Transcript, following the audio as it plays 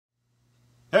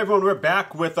Hey everyone, we're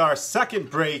back with our second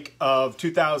break of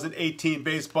 2018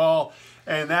 baseball,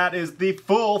 and that is the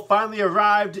full, finally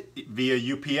arrived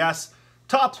via UPS,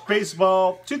 Topps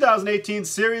Baseball 2018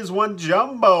 Series 1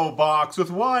 Jumbo Box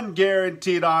with 1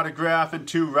 guaranteed autograph and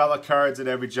 2 relic cards in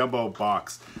every jumbo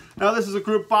box. Now this is a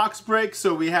group box break,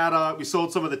 so we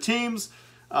sold some of the teams.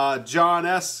 John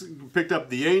S. picked up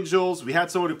the Angels. We had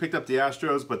someone who picked up the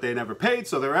Astros, but they never paid,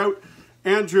 so they're out.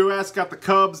 Andrew S. got the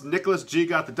Cubs. Nicholas G.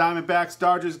 got the Diamondbacks.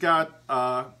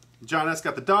 John S.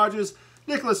 got the Dodgers.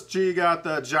 Nicholas G. got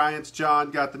the Giants. John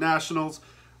got the Nationals.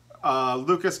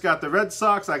 Lucas got the Red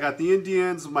Sox. I got the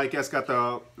Indians. Mike S. got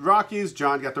the Rockies.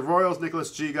 John got the Royals.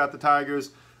 Nicholas G. got the Tigers.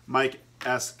 Mike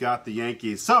S. got the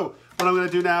Yankees. So what I'm going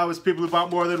to do now is people who bought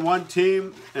more than one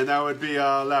team, and that would be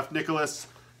left Nicholas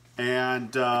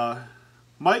and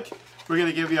Mike. We're going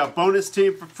to give you a bonus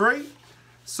team for free.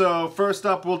 So first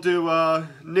up, we'll do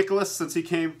Nicholas, since he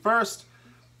came first.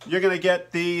 You're going to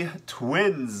get the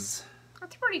Twins.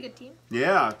 That's a pretty good team.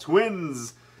 Yeah,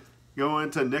 Twins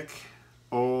going to Nick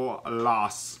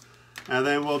Olas. And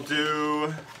then we'll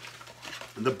do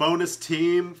the bonus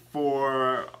team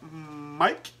for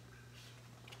Mike.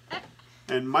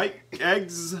 And Mike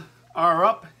Eggs are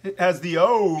up, has the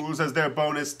O's as their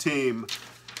bonus team.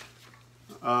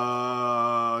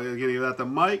 I'm going to give that to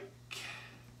Mike.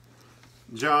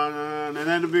 John, and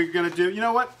then we're going to do, you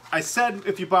know what? I said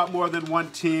if you bought more than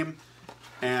one team,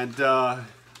 and I'm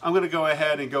going to go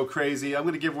ahead and go crazy. I'm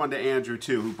going to give one to Andrew,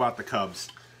 too, who bought the Cubs.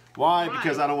 Why?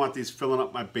 Because I don't want these filling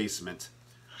up my basement.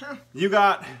 You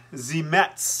got the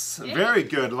Mets. Yeah. Very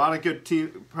good. A lot of good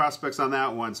team prospects on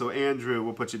that one. So, Andrew,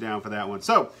 we'll put you down for that one.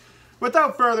 So,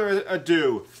 without further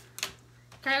ado,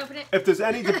 can I open it? if there's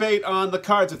any debate on the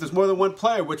cards, if there's more than one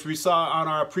player, which we saw on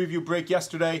our preview break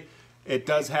yesterday, it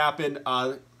does happen.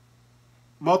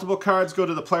 Multiple cards go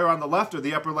to the player on the left or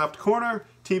the upper left corner.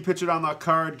 Team pitcher on that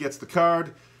card gets the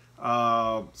card.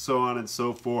 So on and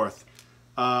so forth.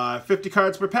 50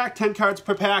 cards per pack, 10 cards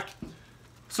per pack.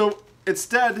 So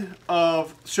instead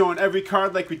of showing every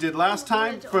card like we did last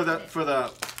time, for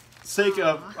the sake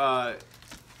of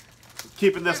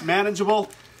keeping this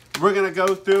manageable, we're going to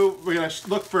go through, we're going to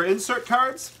look for insert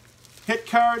cards, hit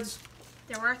cards.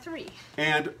 There are 3.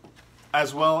 And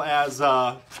as well as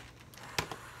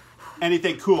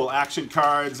anything cool, action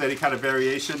cards, any kind of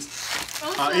variations.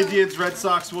 Also, Indians, Red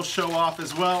Sox will show off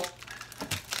as well.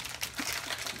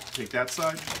 Take that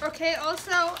side. Okay, also,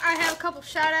 I have a couple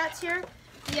shout-outs here.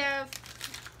 We have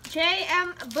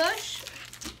J.M. Bush,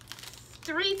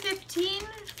 315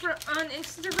 on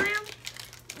Instagram.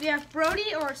 We have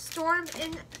Brody or Storm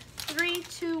in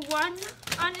 321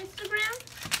 on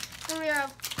Instagram. And we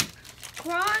have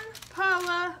Quan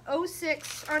Paula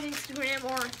 06 on Instagram,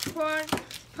 or Quan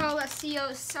Paula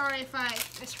CO. Sorry if I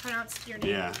mispronounced your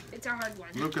name. Yeah. It's a hard one.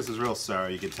 Lucas is real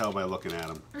sorry. You can tell by looking at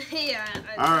him. Yeah,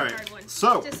 it's All a right. hard one.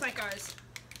 So, just like ours.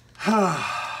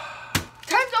 Time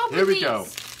to open here we these. go.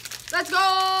 Let's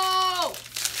go!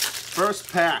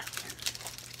 First pack.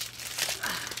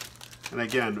 And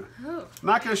again, Ooh.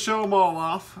 not going to show them all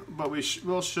off, but we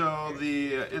will show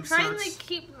the inserts. Trying to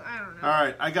keep, I don't know. All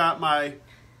right, I got my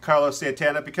Carlos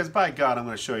Santana because, by God, I'm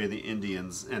going to show you the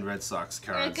Indians and Red Sox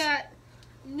cards. I got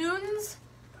Nunes.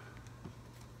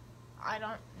 I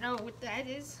don't know what that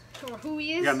is or who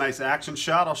he is. Got a nice action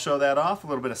shot. I'll show that off. A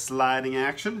little bit of sliding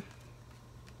action.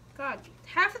 God,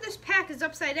 half of this pack is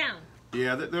upside down.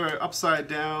 Yeah, they're upside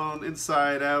down,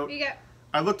 inside out. You got.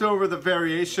 I looked over the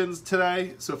variations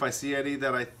today, so if I see any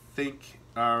that I think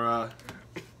are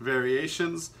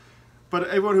variations. But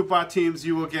everyone who bought teams,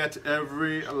 you will get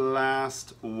every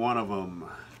last one of them.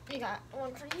 You got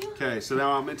one for you. Okay, so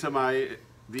now I'm into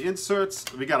the inserts.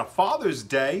 We got a Father's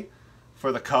Day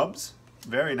for the Cubs.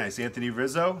 Very nice. Anthony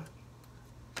Rizzo.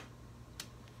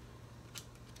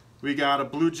 We got a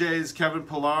Blue Jays Kevin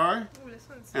Pillar. Ooh, this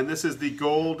one's. And this is the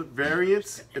gold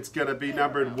variant. It's going to be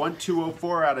numbered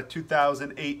 1204 out of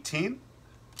 2018.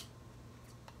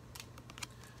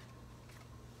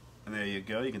 And there you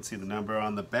go. You can see the number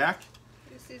on the back.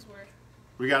 This is where.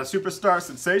 We got a Superstar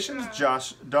Sensations,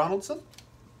 Josh Donaldson.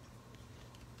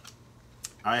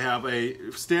 I have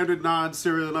a standard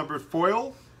non-serial number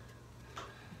foil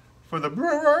for the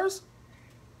Brewers.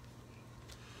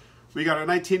 We got our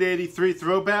 1983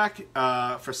 throwback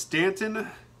for Stanton,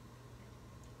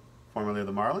 formerly of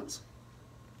the Marlins.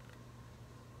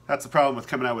 That's the problem with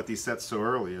coming out with these sets so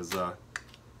early is,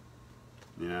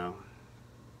 you know,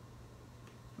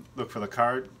 look for the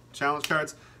challenge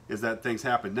cards, is that things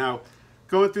happen. Now,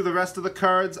 going through the rest of the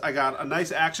cards, I got a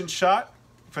nice action shot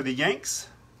for the Yanks.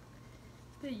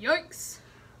 The Yanks.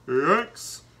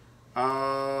 Yanks.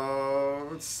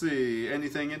 Let's see.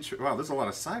 Anything interesting? Wow, there's a lot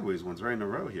of sideways ones right in a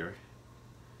row here.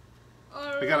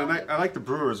 We got I like the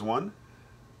Brewers one.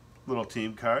 Little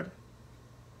team card.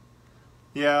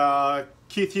 Yeah,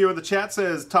 Keith Hugh in the chat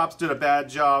says Topps did a bad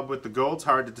job with the golds.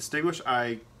 Hard to distinguish.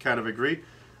 I kind of agree.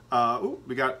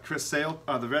 We got Chris Sale,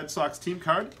 the Red Sox team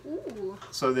card. Ooh.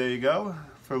 So there you go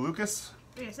for Lucas.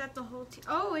 Is that the whole team?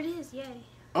 Oh, it is. Yay.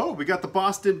 Oh, we got the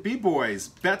Boston B-Boys.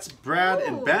 Betts, Brad,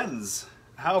 and Benz.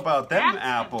 How about them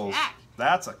apples?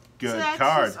 That's a good so that's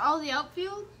card. Just all the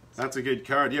outfield? That's a good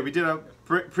card. Yeah, we did a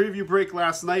preview break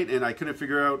last night, and I couldn't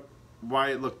figure out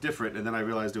why it looked different, and then I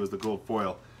realized it was the gold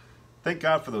foil. Thank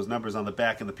God for those numbers on the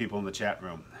back and the people in the chat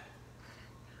room.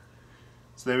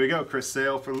 So there we go. Chris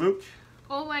Sale for Luke.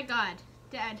 Oh my God,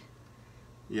 Dad.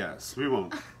 Yes, we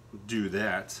won't do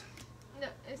that. No,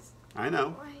 it's... I know.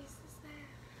 Why is this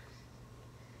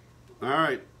there? All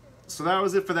right. So that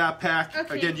was it for that pack.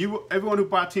 Okay. Again, everyone who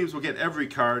bought teams will get every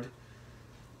card.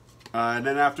 And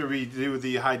then after we do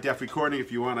the high-def recording, if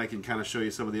you want, I can kind of show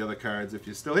you some of the other cards if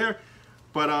you're still here.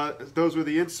 But those were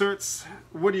the inserts.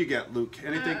 What do you got, Luke?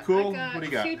 Anything cool? I got What do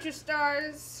you got? Future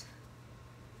Stars.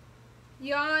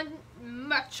 Jan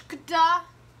Machkada.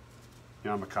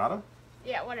 Yamakata?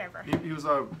 Yeah, whatever. He was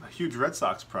a huge Red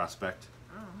Sox prospect.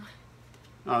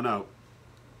 Oh, no.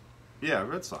 Yeah,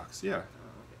 Red Sox, yeah.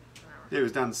 Yeah, he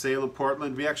was down in Salem,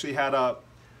 Portland. We actually had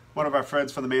one of our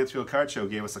friends from the Mansfield Card Show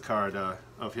gave us a card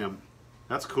of him.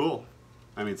 That's cool.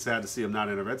 I mean, sad to see him not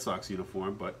in a Red Sox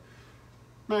uniform, but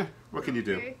what can you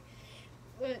do? Okay.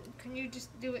 Well, can you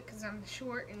just do it because I'm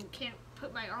short and can't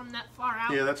put my arm that far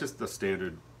out? Yeah, that's just the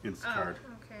standard card.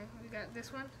 Okay. We got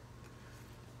this one.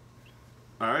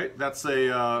 All right, that's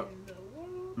a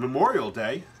Memorial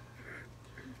Day,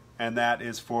 and that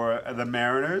is for the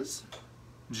Mariners,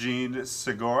 Gene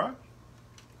Segura.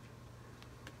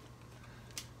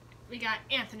 We got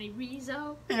Anthony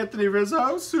Rizzo. Anthony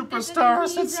Rizzo, Superstar Anthony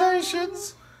Rizzo.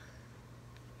 Sensations.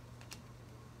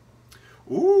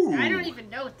 Ooh. I don't even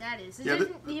know what that is. It Yeah,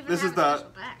 doesn't even this have is a the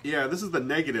special back. this is the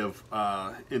negative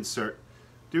insert.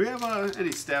 Do we have any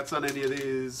stats on any of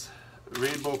these?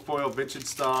 Rainbow foil vintage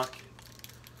stock.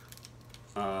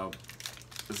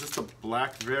 Is this the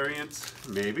black variant?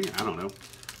 Maybe, I don't know.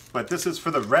 But this is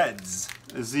for the Reds.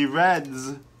 The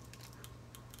Reds.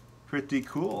 Pretty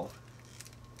cool.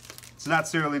 It's not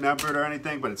serially numbered or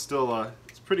anything, but it's still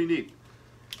it's pretty neat.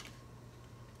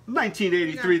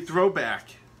 1983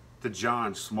 throwback to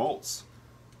John Smoltz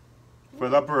for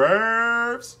the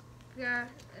Braves. Yeah,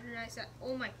 and I said,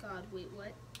 oh my God, wait,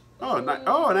 what? Oh,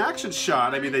 an action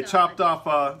shot. I mean, they chopped off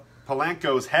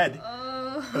Polanco's head. Oh.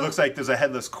 It looks like there's a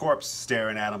headless corpse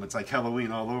staring at him. It's like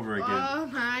Halloween all over again. Oh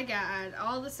my God,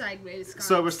 all the sideways cards.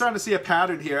 So we're starting to see a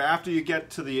pattern here. After you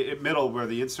get to the middle where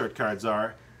the insert cards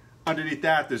are, underneath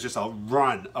that there's just a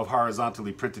run of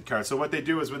horizontally printed cards. So what they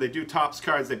do is when they do Topps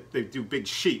cards, they do big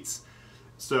sheets.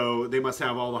 So they must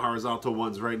have all the horizontal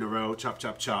ones right in a row. Chop,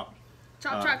 chop, chop.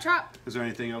 Chop, chop, chop. Is there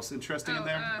anything else interesting in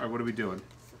there? Or what are we doing?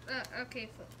 Okay,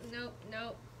 nope,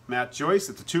 nope. Matt Joyce,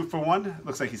 it's a 2-for-1.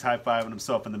 Looks like he's high-fiving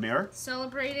himself in the mirror.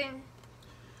 Celebrating.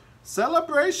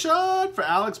 Celebration for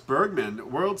Alex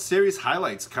Bergman, World Series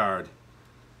highlights card.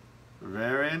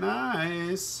 Very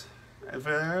nice.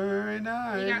 Very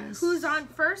nice. We got who's on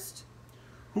first?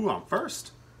 Who on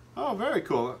first? Oh, very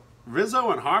cool.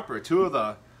 Rizzo and Harper, two of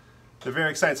they're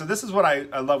very excited. So this is what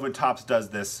I love when Topps does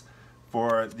this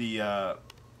for the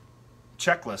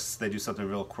checklists. They do something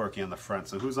real quirky on the front.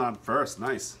 So who's on first?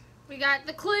 Nice. We got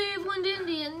the Cleveland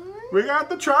Indians. We got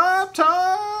the Tribe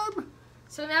Time.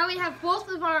 So now we have both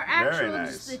of our actual,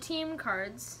 nice. just the team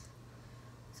cards.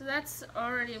 So that's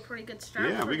already a pretty good start.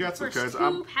 Yeah, we got some cards.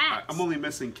 I'm only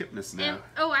missing Kipnis now.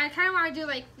 And, I kind of want to do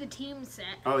like the team set.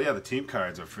 Oh yeah, the team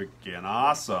cards are freaking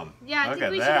awesome. Yeah, I Look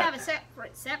think we at should that. have a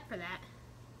set for that.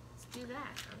 Let's do that.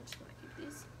 I'm just gonna keep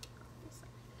these.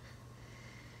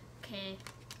 Okay,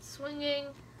 swinging.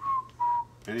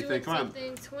 Anything? Doing Come on.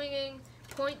 something, swinging,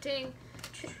 pointing,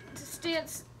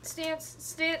 stance,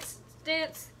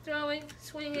 throwing,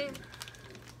 swinging.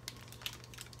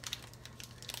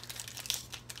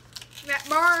 Matt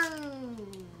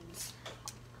Barnes.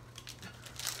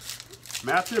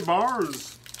 Matthew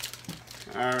Barnes.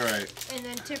 All right. And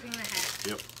then tipping the hat.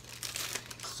 Yep.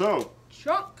 So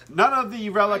Chunk. none of the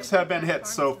relics have been hit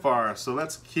so far. So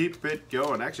let's keep it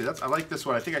going. Actually, I like this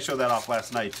one. I think I showed that off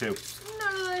last night too.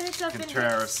 No, it's up in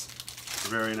Contreras.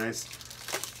 Very nice.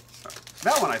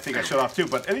 That one I think I showed off too.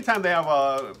 But anytime they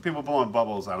have people blowing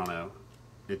bubbles, I don't know.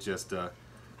 It just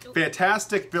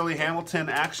fantastic Billy Hamilton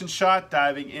action shot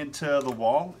diving into the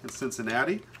wall in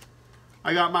Cincinnati.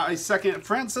 I got my second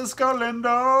Francisco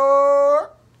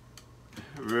Lindor.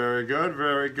 Very good,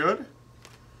 very good.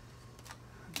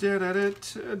 Did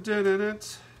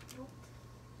it.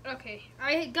 Okay,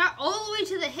 I got all the way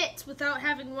to the hits without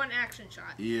having one action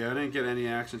shot. Yeah, I didn't get any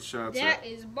action shots. That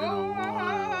is boring.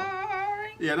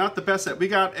 Yeah, not the best set. We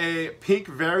got a pink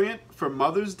variant for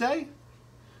Mother's Day.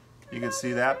 You can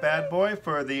see that bad boy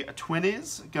for the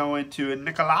Twinnies going to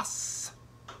Nicholas.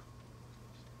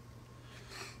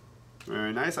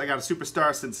 Very nice. I got a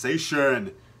superstar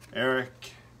sensation,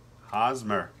 Eric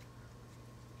Hosmer.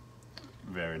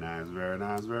 Very nice, very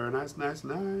nice, very nice,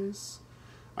 nice.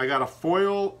 I got a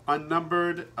foil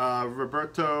unnumbered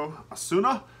Roberto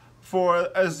Osuna for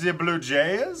the Blue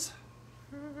Jays.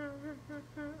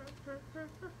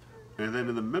 And then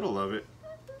in the middle of it,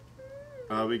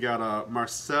 we got a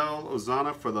Marcell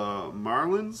Ozuna for the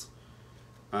Marlins.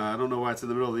 I don't know why it's in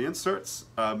the middle of the inserts.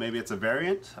 Maybe it's a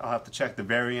variant. I'll have to check the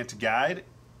variant guide.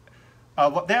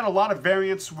 They had a lot of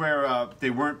variants where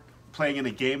they weren't playing in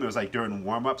a game. It was like during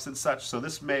warm-ups and such. So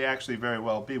this may actually very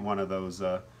well be one of those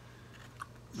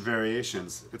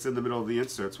variations. It's in the middle of the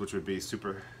inserts, which would be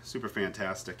super, super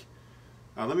fantastic.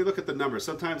 Let me look at the numbers.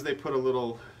 Sometimes they put a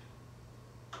little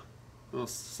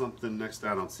something next.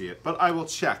 I don't see it, but I will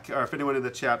check. Or if anyone in the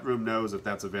chat room knows if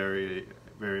that's a variant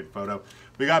photo.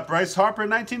 We got Bryce Harper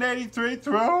 1983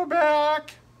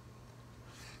 throwback.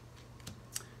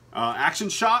 Action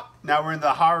shot. Now we're in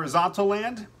the horizontal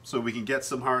land, so we can get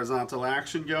some horizontal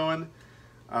action going.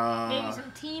 Maybe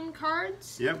some team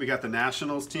cards. Yeah, we got the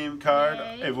Nationals team card.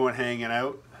 Yay. Everyone hanging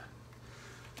out.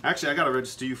 Actually, I got to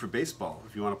register you for baseball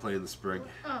if you want to play in the spring.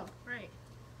 Oh, right.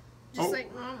 Just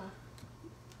like normal.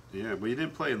 Yeah, well, you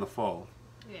didn't play in the fall.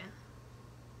 Yeah.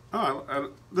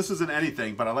 Oh, this isn't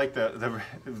anything, but I like the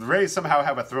Rays somehow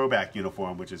have a throwback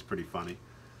uniform, which is pretty funny.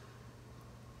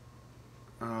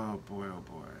 Oh boy, oh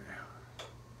boy.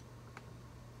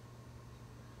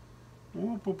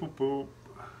 Whoop, whoop, whoop, whoop.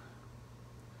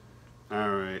 All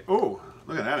right. Oh,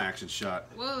 look at that action shot.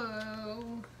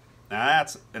 Whoa. Now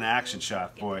that's an action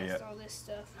shot for you. All this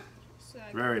stuff. So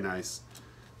Very nice.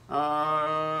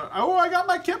 Oh, I got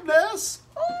my Kipnis.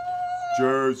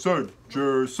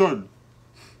 Jason.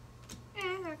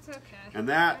 That's okay. And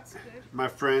that, That's good. my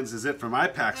friends, is it for my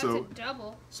pack. That's a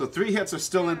double. So 3 hits are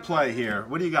still in play here.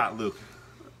 What do you got, Luke?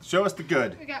 Show us the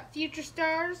good. We got Future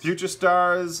Stars. Future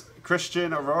Stars,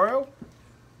 Christian Arroyo.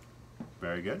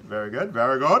 Very good, very good,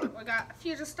 very good. We got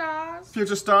Future Stars.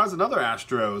 Future Stars, another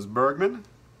Astros, Bergman.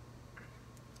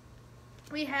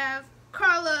 We have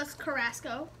Carlos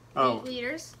Carrasco. Oh. League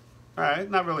leaders. All right,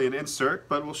 not really an insert,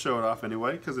 but we'll show it off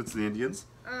anyway because it's the Indians.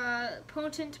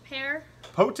 Potent Pair.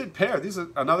 Potent Pair. These are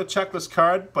another checklist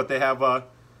card, but they have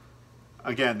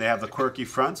again, they have the quirky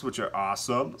fronts, which are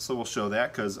awesome. So we'll show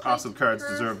that because awesome cards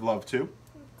deserve love too.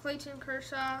 Clayton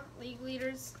Kershaw, league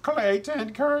leaders.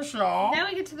 Clayton Kershaw. Now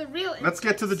we get to the real. Let's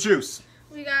get to the juice.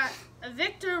 We got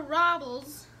Victor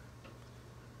Robles.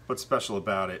 What's special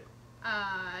about it?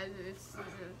 It's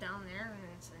down there. And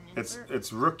it's an insert.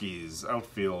 It's rookies,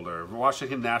 outfielder,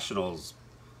 Washington Nationals.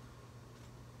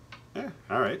 Yeah,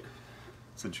 all right.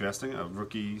 It's interesting. A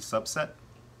rookie subset.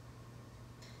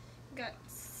 Got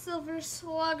Silver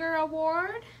Slugger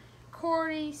Award.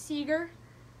 Corey Seager.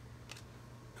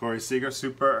 Corey Seager,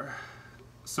 Super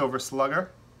Silver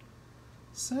Slugger.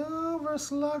 Silver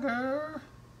Slugger.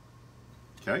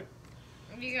 Okay.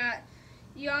 We got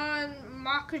Jan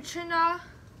Makachina.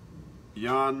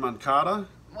 Jan Moncada,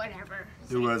 Whatever.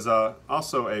 who was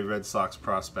also a Red Sox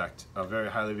prospect, a very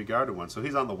highly regarded one. So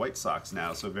he's on the White Sox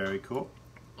now, so very cool.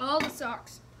 All the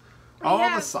Sox. All the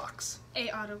have Sox. A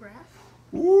autograph.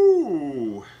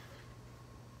 Ooh.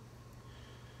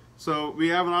 So we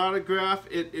have an autograph.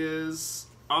 It is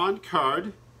on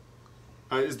card,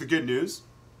 is the good news.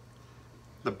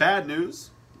 The bad news,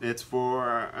 it's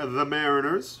for the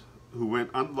Mariners, who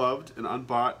went unloved and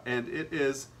unbought, and it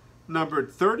is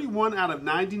numbered 31 out of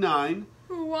 99.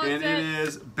 Who wants and it? it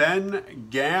is Ben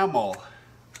Gamel.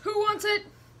 Who wants it?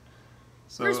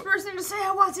 So First person to say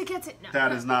I want it gets it. No.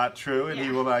 that is not true, and he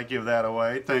Yeah. will not give that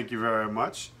away. Thank you very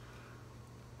much.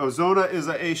 Ozuna is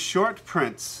a short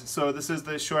print, so this is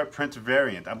the short print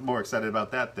variant. I'm more excited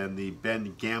about that than the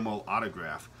Ben Gamel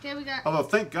autograph. Okay, we got. Although,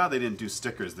 thank God they didn't do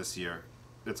stickers this year.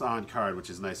 It's on card, which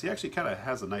is nice. He actually kind of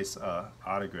has a nice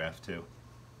autograph, too.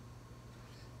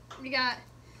 We got.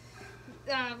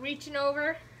 Reaching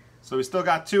over. So we still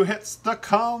got 2 hits to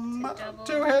come. Double.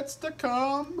 2 hits to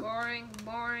come. Boring.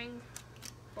 Boring.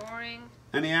 Boring.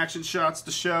 Any action shots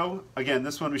to show? Again,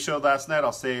 this one we showed last night.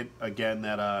 I'll say it again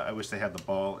that I wish they had the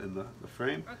ball in the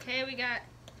frame. Okay, we got.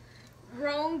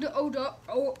 Roamed odor.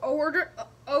 Odor.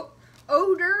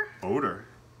 Odor.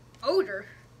 Odor.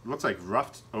 Looks like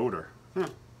roughed odor. Huh.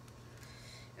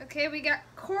 Okay, we got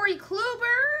Corey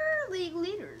Kluber, league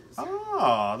leaders.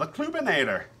 Oh, the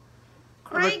Klubinator.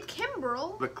 Craig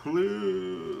Kimbrell. The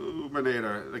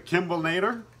Klubinator. The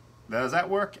Kimballnator. Does that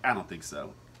work? I don't think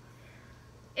so.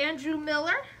 Andrew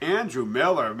Miller. Andrew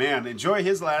Miller, man, enjoy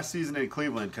his last season in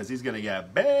Cleveland because he's going to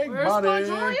get big money.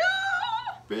 Pedroia?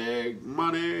 Big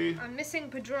money. I'm missing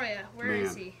Pedroia. Where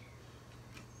is Man. he?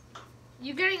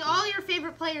 You're getting all your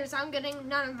favorite players. I'm getting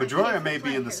none of my Pedroia favorite may be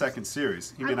in the players. second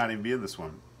series. He may not even be in this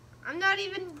one. I'm not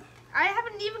even... I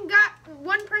haven't even got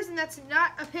one person that's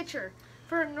not a pitcher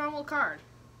for a normal card.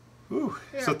 Ooh.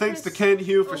 Yeah, So thanks to Chris Ken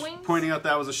Hugh for Owings. pointing out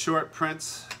that was a short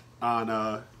print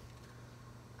on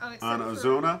Except on for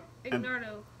Ozuna. And,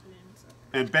 Ignardo.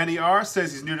 and Benny R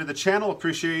says he's new to the channel.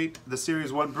 Appreciate the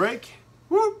Series 1 break.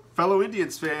 Woo! Fellow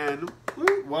Indians fan.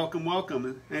 Woo! Welcome,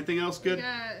 welcome. Anything else good?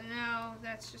 No,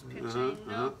 that's just pitching.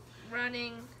 Nope.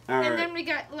 Running. All and right. then we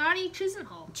got Lonnie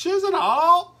Chisenhall.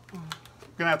 Chisenhall. We're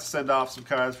going to have to send off some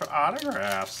cards for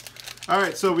autographs. All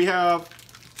right, so we have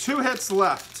 2 hits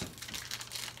left.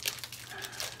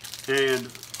 And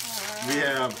we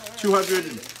have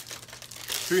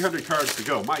 300 cards to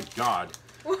go. My God.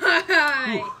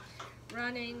 Why?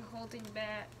 Running, holding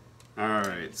bat. All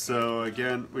right, so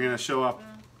again, we're going to show off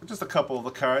just a couple of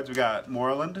the cards. We got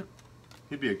Moreland.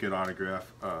 He'd be a good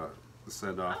autograph to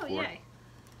send off Oh, for. yay.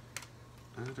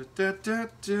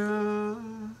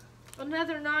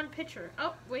 Another non-pitcher.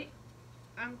 Oh, wait.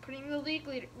 I'm putting the league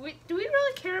leader. Wait, do we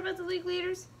really care about the league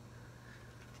leaders?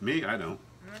 Me, I don't.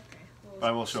 Okay.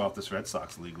 I will show off this Red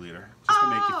Sox league leader just to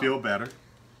make you feel better.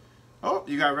 Oh,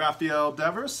 you got Rafael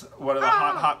Devers, one of the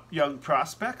hot young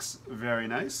prospects. Very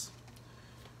nice.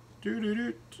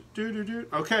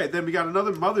 Okay, then we got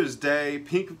another Mother's Day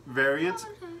pink variant.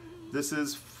 This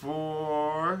is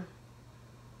for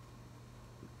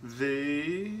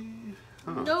the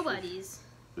Nobodies.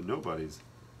 The Nobodies.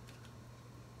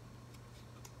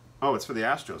 Oh, it's for the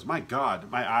Astros. My God,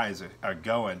 my eyes are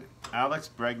going. Alex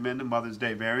Bregman Mother's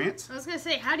Day variant. I was going to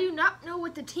say, how do you not know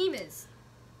what the team is?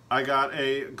 I got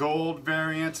a gold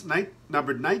variant,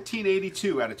 numbered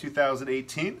 1982 out of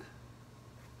 2018.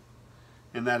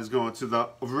 And that is going to the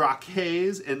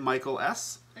Rockies and Michael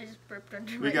S. I just burped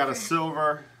under We my got a breath.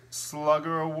 Silver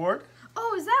Slugger Award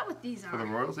Oh, is that what these for the are?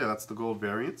 Royals. Yeah, that's the gold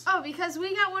variant. Oh, because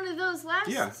we got one of those last...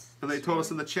 Yeah, and they told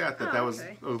us in the chat that Oh, that was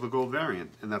okay. the gold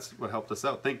variant, and that's what helped us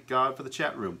out. Thank God for the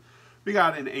chat room. We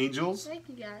got an Angels Thank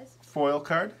you, guys. foil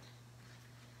card.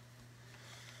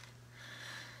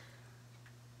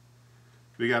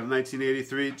 We got a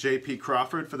 1983 J.P.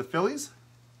 Crawford for the Phillies.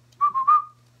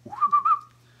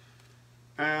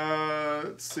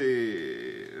 Let's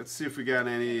see. Let's see if we got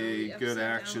any the good upside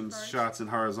down action cards. shots in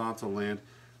horizontal land.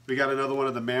 We got another one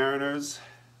of the Mariners.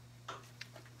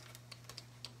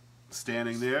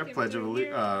 Standing there, Skip Pledge through of,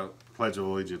 here. Pledge of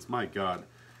Allegiance. My God.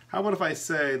 How about if I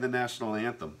say the national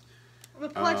anthem? The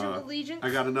Pledge of Allegiance.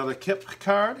 I got another Kip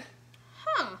card.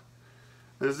 Huh.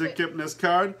 There's a Kipnis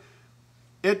card.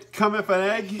 It Cometh an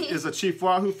Egg is a Chief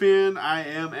Wahoo fan. I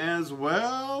am as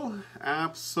well.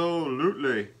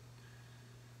 Absolutely.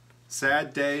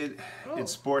 Sad day in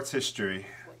sports history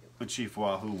when Chief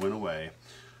Wahoo went away.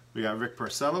 We got Rick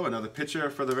Porcello, another pitcher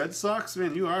for the Red Sox.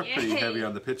 Man, you are pretty Yay. heavy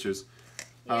on the pitchers.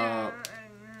 Yeah.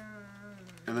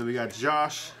 And then we got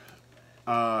Josh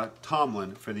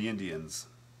Tomlin for the Indians.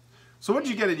 So what did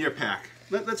you get in your pack?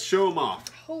 Let's show them off.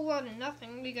 Whole lot of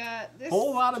nothing. We got this.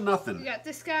 Whole lot of We nothing. got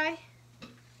this guy.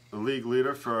 The league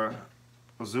leader for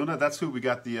Ozuna. That's who we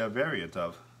got the variant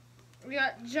of. We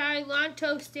got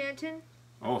Gianlanto Stanton.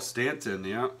 Oh, Stanton,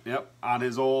 yeah, yep. On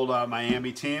his old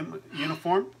Miami team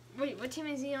uniform. Wait, what team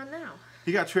is he on now?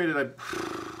 He got traded.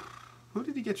 Who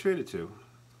did he get traded to?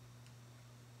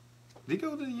 Did he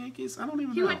go to the Yankees? I don't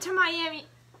even He know. went to Miami.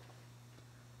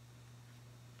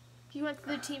 He went to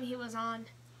the team he was on.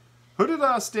 Who did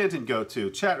Stanton go to?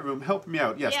 Chat room, help me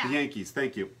out. Yes, Yeah. the Yankees.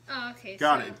 Thank you. Oh, okay.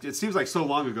 Got so it. It seems like so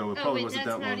long ago. It Oh, probably wait, wasn't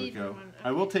that's that not long even ago. one.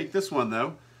 I will take this one,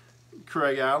 though.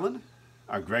 Craig Allen.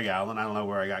 Greg Allen. I don't know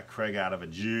where I got Craig out of a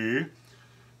G.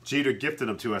 Jeter gifted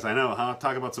him to us. I know, huh?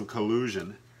 Talk about some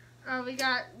collusion. we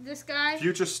got this guy.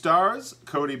 Future Stars.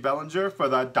 Cody Bellinger for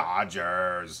the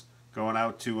Dodgers. Going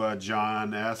out to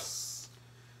John S.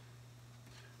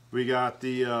 We got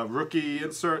the rookie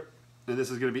insert. And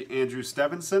this is going to be Andrew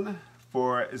Stevenson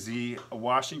for the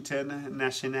Washington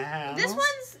Nationals. This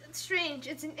one's strange.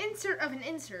 It's an insert of an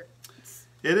insert.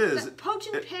 It is. The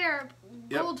Potent Pear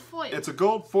Yep. gold foil. It's a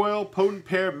gold foil, potent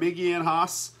pair, Miggy and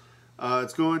Haas.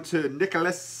 It's going to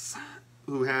Nicholas,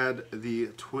 who had the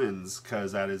Twins,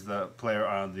 because that is the player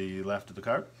on the left of the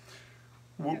card.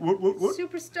 What?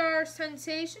 Superstar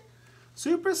Sensation.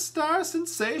 Superstar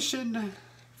Sensation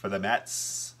for the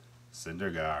Mets.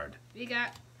 Syndergaard. We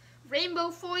got rainbow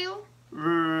foil.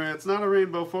 It's not a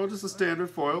rainbow foil, just a standard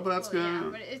foil, but that's good. Yeah,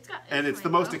 but it's It's the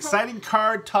rainbow. most exciting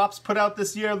card Topps put out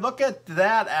this year. Look at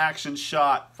that action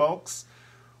shot, folks.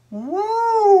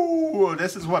 Woo!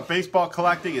 This is what baseball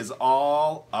collecting is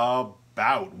all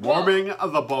about. Warming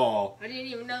the ball. I didn't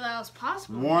even know that was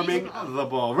possible. Warming Baseball. the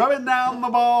ball. Rubbing down the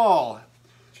ball.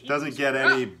 Jesus. Doesn't get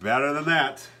any better than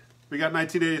that. We got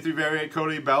 1983 variant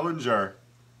Cody Bellinger.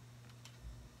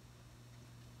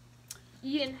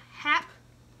 Ian Happ.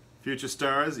 Future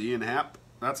Stars, Ian Happ.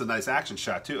 That's a nice action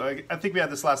shot, too. I think we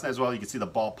had this last night as well. You can see the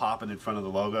ball popping in front of the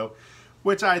logo,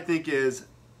 which I think is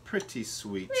pretty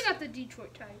sweet. We got the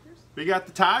Detroit Tigers. We got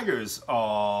the Tigers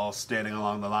all standing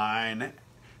along the line.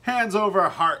 Hands over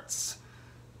hearts.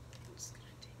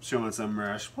 Showing some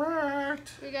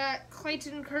respect. We got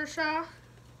Clayton Kershaw.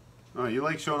 Oh, you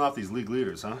like showing off these league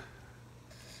leaders, huh?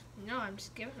 No, I'm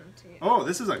just giving them to you. Oh,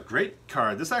 this is a great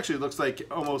card. This actually looks like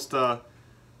almost a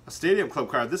Stadium Club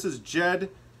card. This is Jed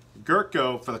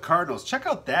Gurko for the Cardinals. Check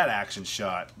out that action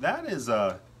shot. That is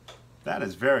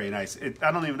very nice.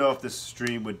 I don't even know if this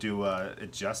stream would do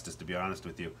it justice, to be honest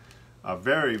with you.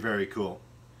 Very, very cool.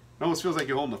 It almost feels like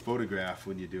you're holding a photograph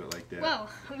when you do it like that. Well,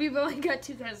 we've only got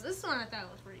two cards. This one I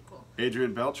thought was pretty cool.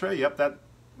 Adrian Beltre. Yep, that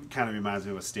kind of reminds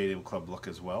me of a Stadium Club look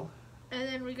as well. And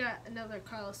then we got another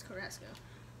Carlos Carrasco.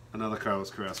 Another Carlos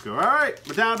Carrasco. All right,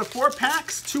 we're down to 4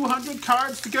 packs, 200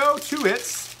 cards to go, 2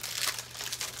 hits.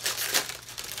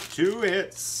 2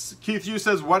 hits. Keith Hughes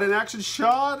says, what an action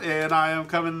shot, and I am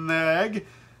coming the egg.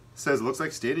 Says, looks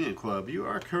like Stadium Club. You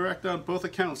are correct on both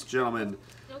accounts, gentlemen.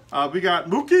 Nope. We got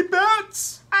Mookie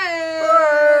Betts.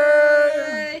 Hey!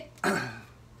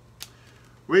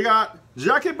 We got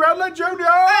Jackie Bradley Jr.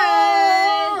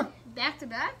 Hey! Back to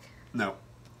back? No,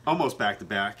 almost back to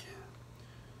back.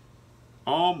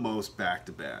 Almost back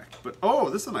to back. But, oh,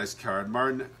 this is a nice card.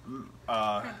 Martin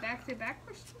Back to back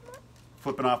question mark?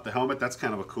 flipping off the helmet. That's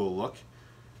kind of a cool look.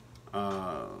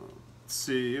 Let's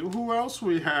see who else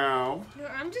we have. No,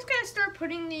 I'm just going to start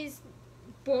putting these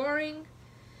boring,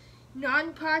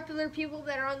 non-popular people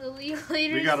that are on the league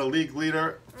leaders. We got a league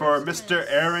leader for Mr.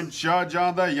 Aaron Judge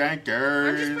on the Yankees.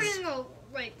 I'm just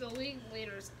putting the league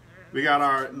leaders. We got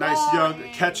our nice young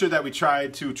Boring. catcher that we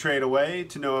tried to trade away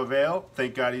to no avail.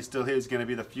 Thank God he's still here. He's going to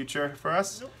be the future for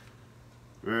us. Nope.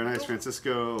 Very nice, Nope.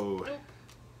 Francisco. Nope.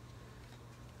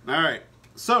 All right.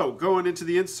 So, going into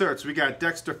the inserts, we got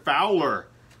Dexter Fowler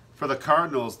for the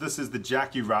Cardinals. This is the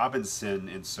Jackie Robinson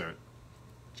insert.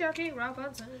 Jackie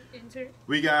Robinson insert.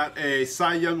 We got a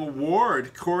Cy Young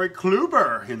Award, Corey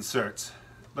Kluber insert.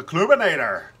 The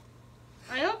Klubinator.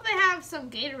 I hope they have some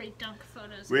Gatorade dunk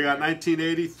photos. We got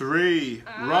 1983,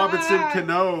 Robinson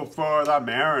Cano for the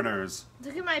Mariners.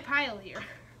 Look at my pile here.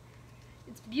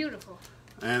 It's beautiful.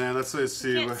 And then let's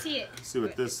see Can't what, see it. see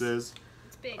what this is.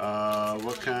 It's big.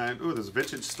 What kind? Oh, there's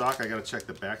vintage stock. I gotta check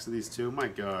the backs of these too. My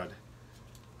God.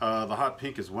 The hot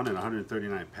pink is 1 in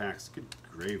 139 packs. Good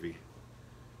gravy.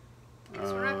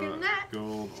 Guess we're not getting that.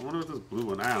 Gold. I wonder what this blue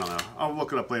one. I don't know. I'll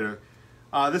look it up later.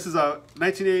 This is a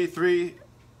 1983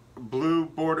 blue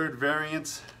bordered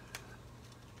variant.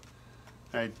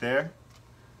 Right there.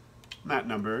 Not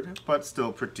numbered, but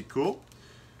still pretty cool.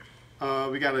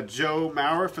 We got a Joe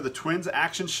Mauer for the Twins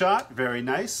action shot. Very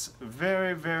nice.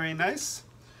 Very, very nice.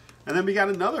 And then we got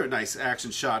another nice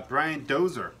action shot. Brian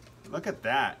Dozier. Look at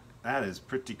that. That is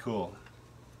pretty cool.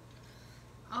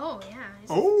 Oh, yeah.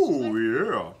 Oh,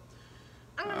 yeah.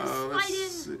 I'm going to Let's slide in.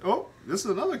 see. Oh, this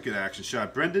is another good action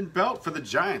shot. Brendan Belt for the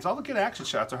Giants. All the good action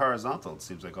shots are horizontal, it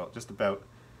seems like. Just about.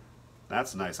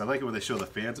 That's nice. I like it when they show the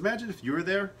fans. Imagine if you were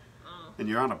there and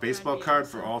you're on a baseball be card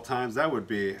awesome. for all times. That would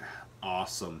be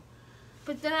awesome.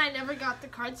 But then I never got the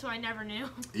card, so I never knew.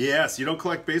 Yes, you don't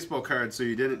collect baseball cards, so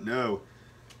you didn't know.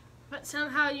 But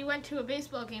somehow you went to a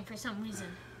baseball game for some reason.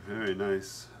 Very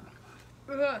nice.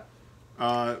 Ugh.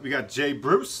 We got Jay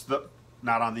Bruce,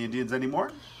 not on the Indians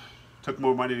anymore. Took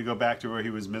more money to go back to where he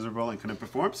was miserable and couldn't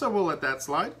perform, so we'll let that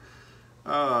slide.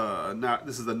 Now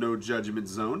this is the no judgment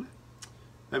zone.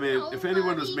 I mean, if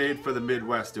anyone was made for the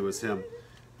Midwest, it was him.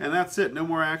 And that's it. No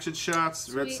more action shots,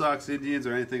 Red Sweet. Sox, Indians,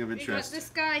 or anything of We got interest. this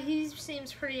guy, he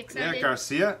seems pretty excited. Yeah,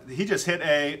 Garcia. He just hit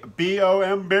a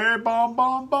B-O-M-B bomb,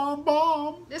 bomb, bomb,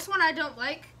 bomb. This one I don't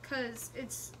like, because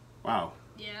it's, Wow.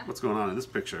 yeah, What's going on in this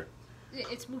picture?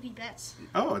 it's Mookie Betts.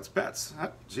 Oh, it's Betts.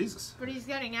 Jesus. But he's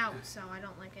getting out, so I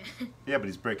don't like it. Yeah, but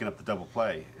he's breaking up the double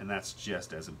play, and that's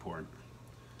just as important.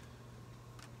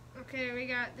 Okay, we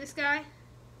got this guy.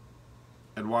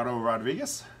 Eduardo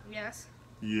Rodriguez. Yes.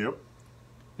 Yep.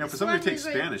 Now, for This somebody who one takes is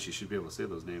like- Spanish, you should be able to say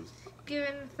those names.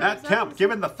 Given Matt thumbs Kemp, up.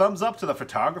 giving the thumbs up to the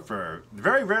photographer.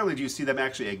 Very rarely do you see them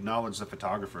actually acknowledge the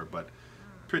photographer, but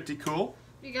Pretty cool.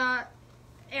 We got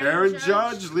Aaron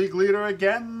Judge, league leader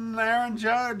again. Aaron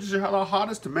Judge, the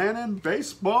hottest man in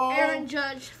baseball. Aaron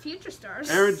Judge, Future Stars.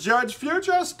 Aaron Judge,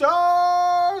 Future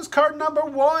Stars. Card number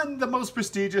 1, the most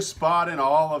prestigious spot in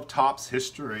all of Topps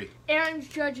history. Aaron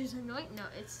Judge's anoint. No,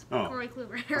 it's Corey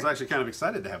Kluber. I was actually kind of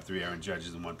excited to have 3 Aaron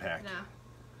Judges in one pack. No.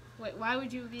 Wait, why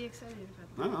would you be excited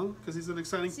about that? I don't know, because he's an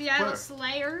exciting Seattle player.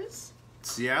 Slayers.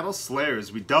 Seattle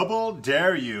Slayers. We double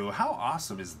dare you. How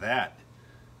awesome is that?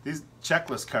 These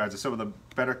checklist cards are some of the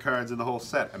better cards in the whole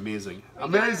set. Amazing.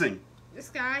 Amazing. This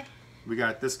guy. We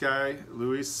got this guy,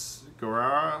 Luis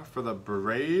Guerrera for the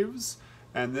Braves.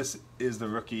 And this is the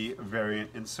rookie variant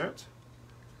insert.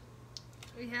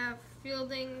 We have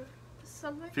Fielding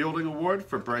something. Fielding Award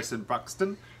for Bryson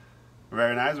Buxton.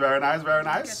 Very nice, very nice, very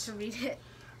nice. I got to read it.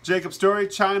 Jacob Story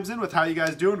chimes in with how you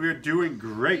guys doing. We're doing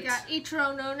great. We got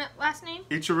Ichiro, no last name.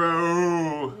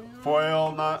 Ichiro,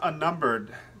 foil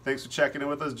unnumbered. Thanks for checking in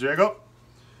with us, Jacob.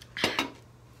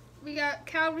 We got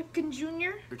Cal Ripken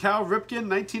Jr. Cal Ripken,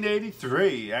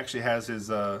 1983. Actually has his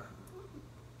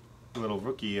little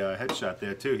rookie headshot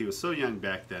there, too. He was so young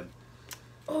back then.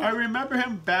 Oh. I remember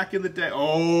him back in the day.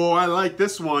 Oh, I like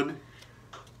this one.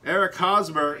 Eric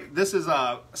Hosmer. This is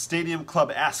a Stadium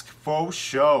Club-esque faux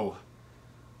show.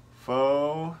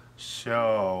 Faux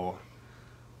show.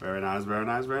 Very nice, very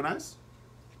nice, very nice.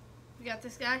 We got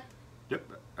this guy. Yep,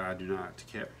 I do not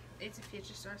care. It's a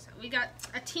Future Star set. We got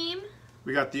a team.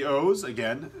 We got the O's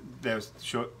again. There's,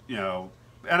 you know,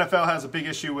 NFL has a big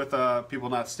issue with people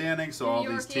not standing, so all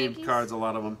these team cards, a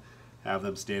lot of them have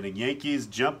them standing. Yankees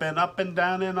jumping up and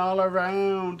down and all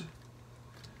around.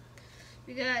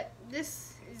 We got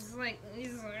this is like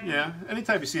yeah.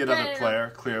 Anytime you see another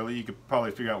player, clearly you could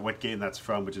probably figure out what game that's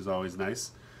from, which is always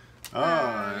nice. Oh,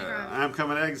 I'm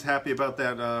coming eggs. Happy about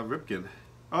that Ripken.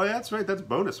 Oh, yeah, that's right. That's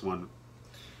bonus one.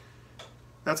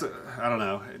 That's I don't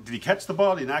know. Did he catch the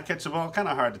ball? Did he not catch the ball? Kind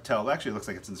of hard to tell. It actually looks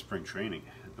like it's in spring training,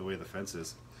 the way the fence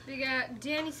is. We got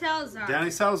Danny Salazar.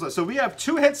 Danny Salazar. So we have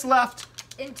 2 hits left.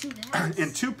 In 2 packs.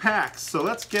 In 2 packs. So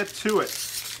let's get to it.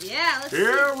 Yeah, let's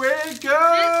Here we go!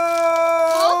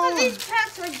 Both of these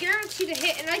packs are guaranteed to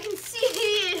hit, and I can see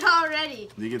it already.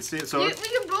 You can see it. So we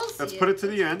can both see it. Let's put it to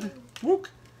the end. Wook.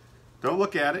 Don't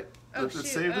look at it. Oh, let's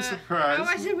save the surprise. How am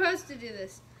I supposed to do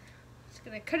this? Just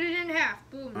going to cut it in half.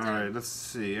 Boom. All right, let's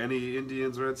see. Any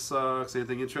Indians, Red Sox,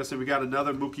 anything interesting? We got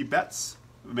another Mookie Betts.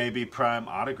 Maybe prime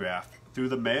autograph through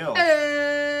the mail.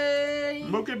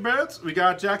 Mookie Betts. We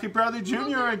got Jackie Bradley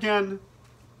Jr. again.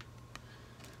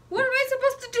 What am I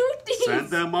supposed to do with these? Send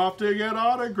them off to get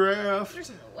autographed.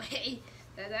 There's no way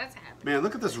that's happening. Man,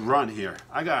 look at this run here.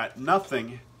 I got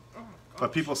nothing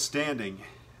but people standing,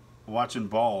 watching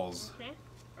balls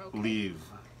leave.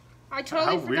 I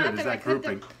totally How weird is that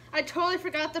grouping? I totally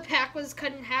forgot the pack was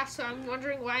cut in half, so I'm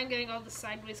wondering why I'm getting all the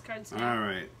sideways cards now. All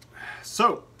right.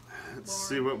 So, let's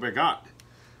see what we got.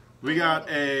 We got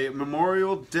a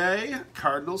Memorial Day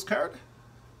Cardinals card.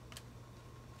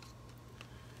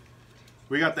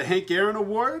 We got the Hank Aaron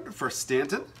Award for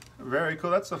Stanton. Very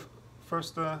cool. That's the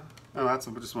first, oh, that's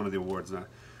just one of the awards now.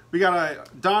 We got a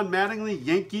Don Mattingly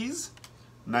Yankees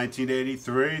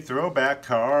 1983 throwback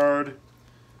card.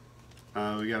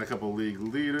 We got a couple league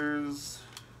leaders.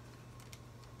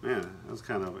 Man, that was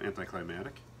kind of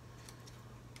anticlimactic.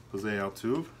 Jose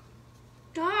Altuve.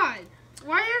 God,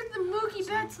 why are the Mookie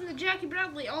Betts and the Jackie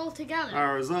Bradley all together?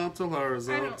 Horizontal. All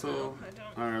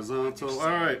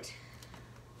right.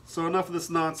 So enough of this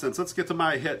nonsense. Let's get to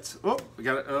my hits. Oh, we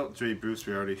got it. Oh, Jay Bruce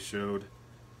we already showed.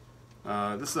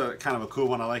 This is a kind of a cool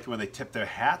one. I like it when they tip their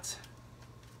hat.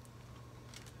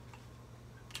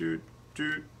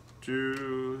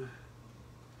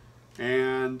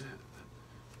 And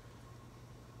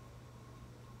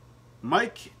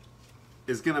Mike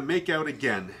is going to make out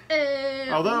again.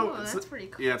 Although, that's pretty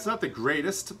cool. Yeah, it's not the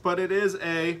greatest, but it is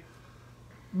a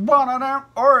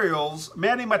Orioles,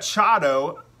 Manny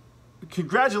Machado.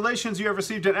 Congratulations, you have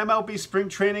received an MLB Spring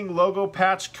Training logo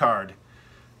patch card.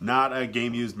 Not a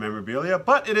game-used memorabilia,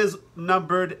 but it is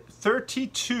numbered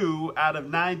 32 out of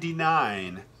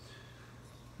 99.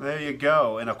 There you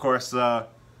go. And, of course,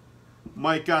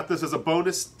 Mike got this as a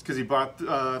bonus because he bought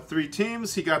 3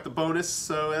 teams. He got the bonus,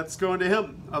 so that's going to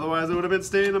him. Otherwise, it would have been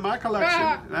staying in my collection.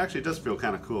 It actually does feel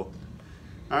kind of cool.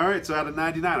 All right, so out of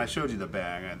 99, I showed you the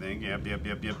bag, I think.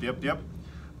 Yep.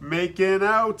 Making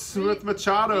out with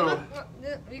Machado.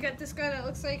 We got this guy that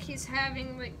looks like he's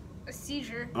having, like, a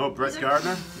seizure. Oh, Brett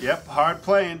Gardner. Yep, hard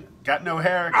playing. Got no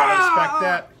hair. Gotta respect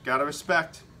that. Gotta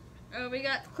respect. We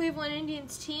got the Cleveland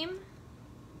Indians team.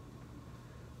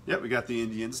 Yep, we got the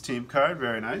Indians team card.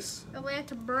 Very nice.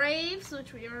 Atlanta Braves,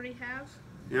 which we already have.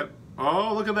 Yep.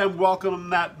 Oh, look at them welcoming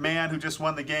that man who just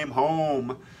won the game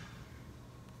home.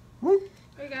 Woo.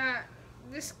 We got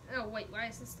this. Oh wait, why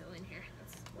is this still in here?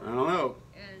 I don't know.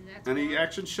 And that's Any one.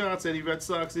 action shots? Any Red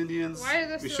Sox, Indians? Why are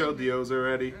those We still showed the O's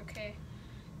already. Okay.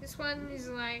 This one is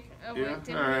like. Oh, Yeah.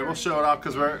 wait, All right, we'll show it off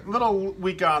because we're a little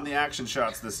weak on the action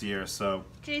shots this year. So.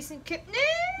 Jason Kipnis.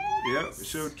 Yep. We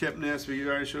showed Kipnis. We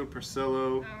already showed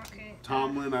Porcello. Oh, okay.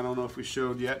 Tomlin. I don't know if we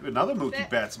showed yet. Another Mookie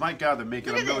Betts. My God, they're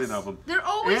making Look a at million this. of them. They're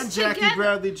always And Jackie together.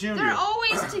 Bradley Jr. They're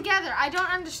always together. I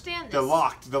don't understand this. They're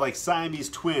locked. They're like Siamese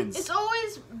twins. It's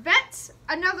always Betts,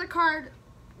 another card,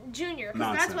 Junior,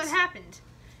 because that's what Nonsense. happened.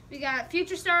 We got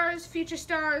Future Stars, Future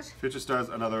Stars, Future Stars,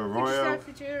 another Future Arroyo. Stars,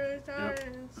 Future Stars.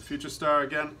 Yep. The Future Star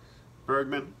again.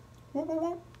 Bergman. Woo, woo,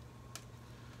 woo.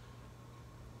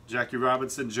 Jackie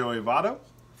Robinson, Joey Votto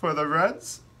for the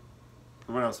Reds.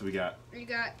 And what else do we got? We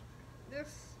got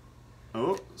this.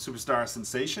 Oh, Superstar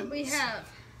Sensation. We have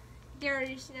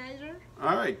Gary Snyder.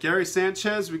 All right, Gary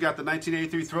Sanchez. We got the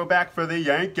 1983 throwback for the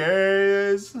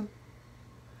Yankees.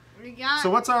 We got. So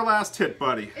what's our last hit,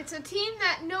 buddy? It's a team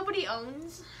that nobody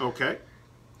owns. Okay.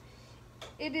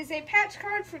 It is a patch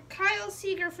card for Kyle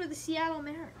Seager for the Seattle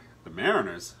Mariners. The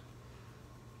Mariners.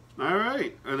 All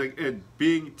right. And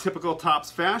being typical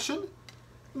Topps fashion,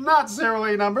 not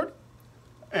zeroly numbered.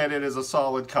 And it is a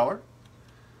solid color.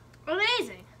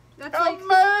 Amazing. That's like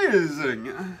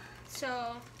Amazing.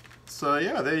 so. So,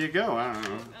 yeah, there you go. I don't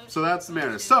know. So that's the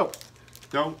Mariners. So,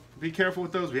 don't be careful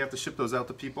with those. We have to ship those out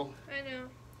to people. I know.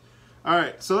 All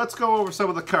right, so let's go over some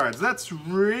of the cards. Let's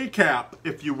recap,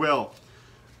 if you will.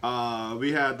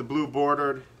 We had the blue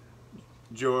bordered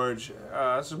George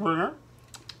Springer.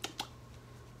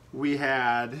 We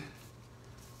had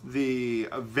the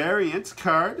variant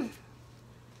card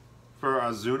for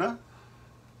Ozuna.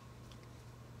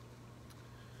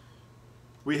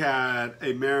 We had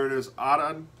a Mariners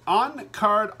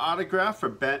on-card autograph for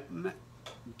Benton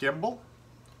Gimbel.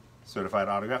 Certified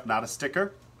autograph, not a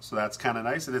sticker. So that's kind of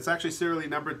nice. And it's actually serially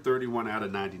numbered 31 out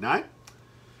of 99.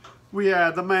 We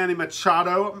had the Manny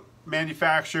Machado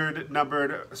manufactured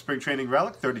numbered spring training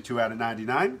relic, 32 out of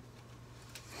 99.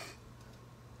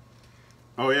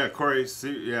 Oh, yeah, Corey.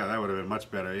 Yeah, that would have been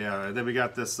much better. Yeah. And then we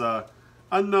got this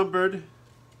unnumbered.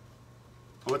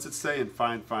 What's it say in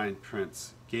fine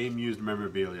prints? Game used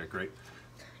memorabilia. Great.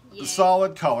 Yeah. The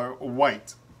solid color,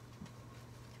 white.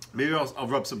 Maybe I'll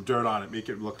rub some dirt on it, make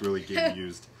it look really game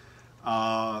used. We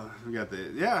got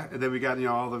and then we got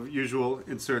all the usual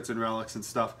inserts and relics and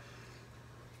stuff.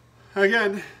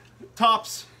 Again,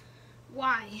 Topps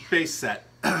Why? base set.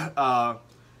 It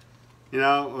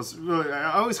was really,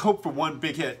 I always hope for one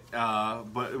big hit,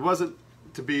 but it wasn't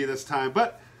to be this time.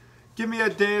 But give me a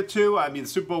day or two. I mean,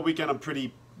 Super Bowl weekend, I'm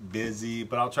pretty busy,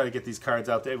 but I'll try to get these cards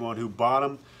out to everyone who bought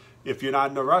them. If you're not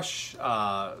in a rush,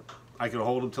 I can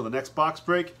hold them till the next box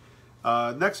break.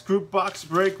 Next group box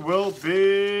break will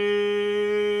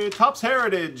be Topps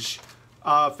Heritage.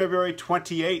 February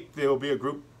 28th, there will be a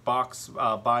group box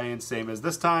buy-in, same as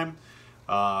this time.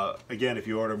 Again, if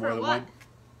you order more For than what? one.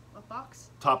 What box?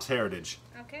 Topps Heritage.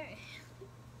 Okay.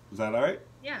 Is that all right?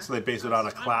 Yeah. So they base it on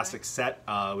a classic set,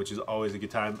 which is always a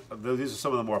good time. These are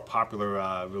some of the more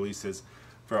popular releases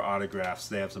for autographs.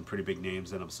 They have some pretty big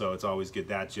names in them, so it's always good.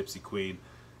 That Gypsy Queen,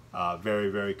 very,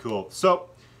 very cool. So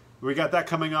we got that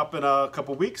coming up in a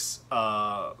couple weeks.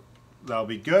 That'll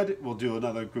be good. We'll do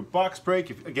another group box break.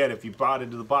 If you bought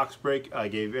into the box break, I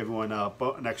gave everyone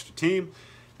an extra team.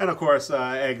 And, of course,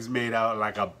 eggs made out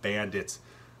like a bandit.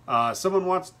 Someone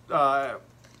wants...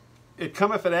 It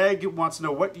Cometh an Egg wants to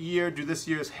know, what year do this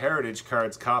year's Heritage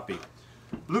cards copy?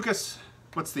 Lucas,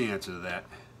 what's the answer to that?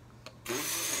 You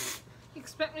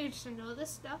expect me to know this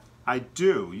stuff? I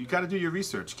do. You got to do your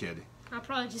research, kid. I'll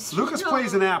probably just. Lucas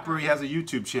plays an app where he has a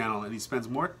YouTube channel, and he spends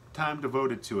more time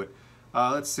devoted to it.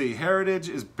 Let's see. Heritage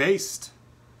is based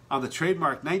on the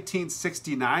trademark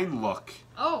 1969 look.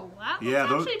 Oh wow! That's Yeah,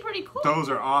 actually pretty cool. Those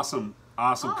are awesome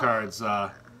cards.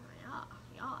 Yeah.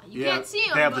 You can't see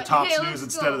them. They have the but Topps hey, News let's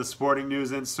instead go. of the Sporting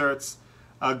News inserts.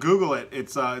 Google it.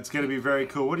 It's going to be very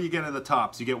cool. What do you get in the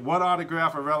Topps? You get one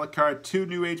autograph, a relic card, 2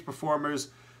 New Age performers,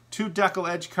 2 Decal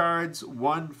Edge cards,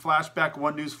 1 flashback,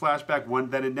 1 news flashback, 1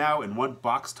 then and now, and 1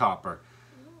 box topper.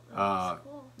 That's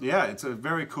cool. Yeah, it's a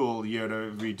very cool year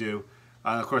to redo.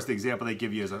 Of course, the example they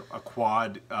give you is a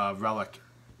quad relic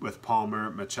with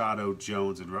Palmer, Machado,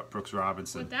 Jones, and Brooks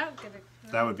Robinson.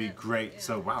 That would be great. Yeah.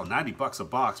 So, wow, $90 a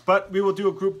box. But we will do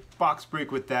a group box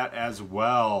break with that as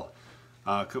well.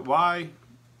 Why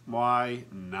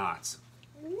not?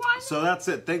 Why? So that's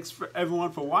it. Thanks for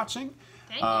everyone for watching.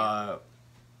 Thank you.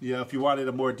 Yeah, if you wanted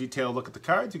a more detailed look at the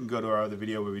cards, you can go to our other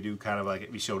video where we do kind of like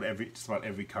we showed just about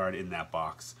every card in that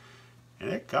box. and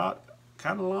it got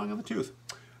kind of long in the tooth.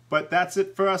 But that's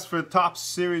it for us for Topps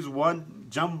Series 1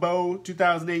 Jumbo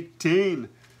 2018.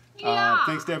 Yeah.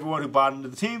 Thanks to everyone who bought into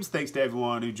the teams. Thanks to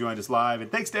everyone who joined us live. And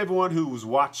thanks to everyone who was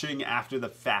watching after the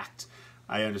fact.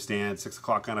 I understand 6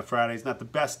 o'clock on a Friday is not the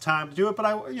best time to do it, but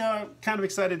I'm kind of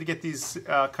excited to get these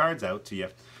cards out to you.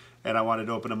 And I wanted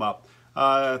to open them up.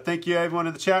 Thank you everyone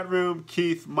in the chat room.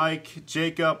 Keith, Mike,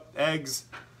 Jacob, Eggs.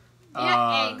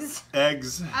 Yeah, eggs.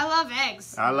 Eggs. I love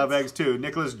eggs. I love eggs too.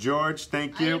 Nicholas George,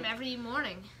 thank you. I eat them every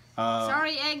morning.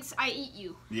 Sorry, eggs, I eat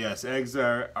you. Yes, eggs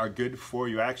are good for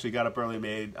you. I actually got up early and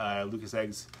made Lucas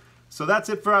eggs. So that's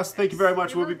it for us. Thank you very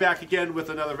much. We'll be back again with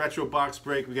another retro box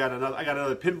break. I got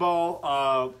another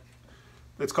pinball.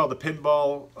 It's called the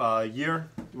Pinball Year.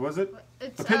 Was it?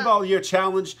 It's, the Pinball Year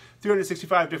Challenge.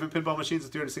 365 different pinball machines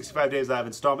in 365 days. I have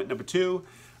installment number 2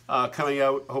 coming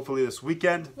out hopefully this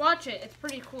weekend. Watch it. It's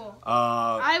pretty cool.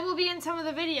 I will be in some of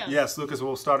the videos. Yes, Lucas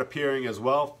will start appearing as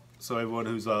well. So everyone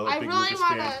who's a big Lucas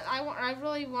fan. I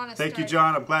really want to. Thank you,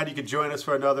 John. I'm glad you could join us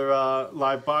for another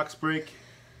live box break.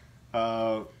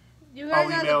 I'll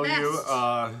email you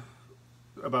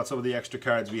about some of the extra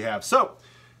cards we have. So,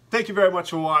 thank you very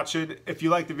much for watching. If you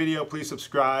like the video, please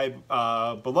subscribe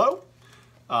below.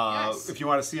 Yes. If you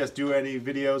want to see us do any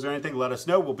videos or anything, let us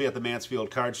know. We'll be at the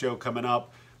Mansfield Card Show coming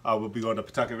up. We'll be going to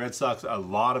Pawtucket Red Sox a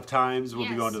lot of times. We'll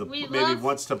be going to maybe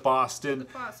once to Boston,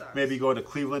 maybe going to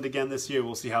Cleveland again this year.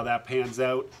 We'll see how that pans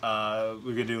out.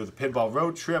 We're going to do the pinball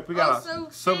road trip. We got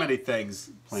so many things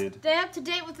planned. Stay up to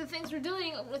date with the things we're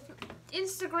doing with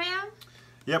Instagram.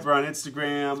 Yep, we're on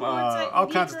Instagram, all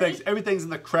kinds of things. Everything's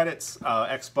in the credits,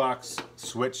 Xbox,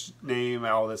 Switch name,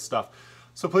 all this stuff.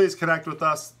 So please connect with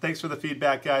us. Thanks for the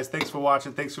feedback, guys. Thanks for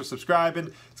watching. Thanks for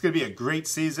subscribing. It's going to be a great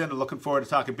season. I'm looking forward to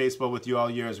talking baseball with you all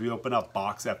year as we open up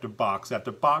box after box after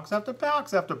box after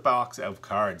box after box of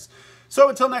cards. So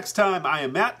until next time, I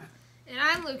am Matt. And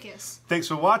I'm Lucas. Thanks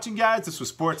for watching, guys. This was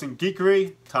Sports and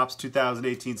Geekery, Topps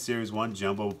 2018 Series 1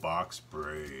 Jumbo Box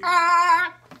Break. Bye.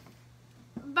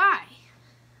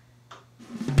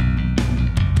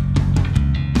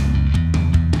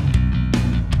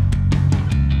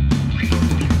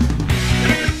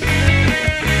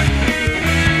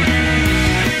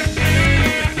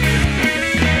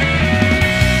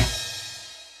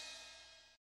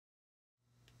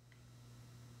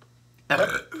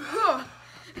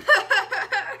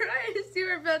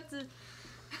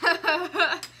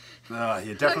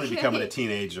 You're definitely becoming a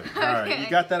teenager. All right, you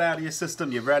got that out of your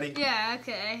system? You ready? Yeah,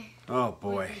 okay. Oh,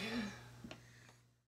 boy.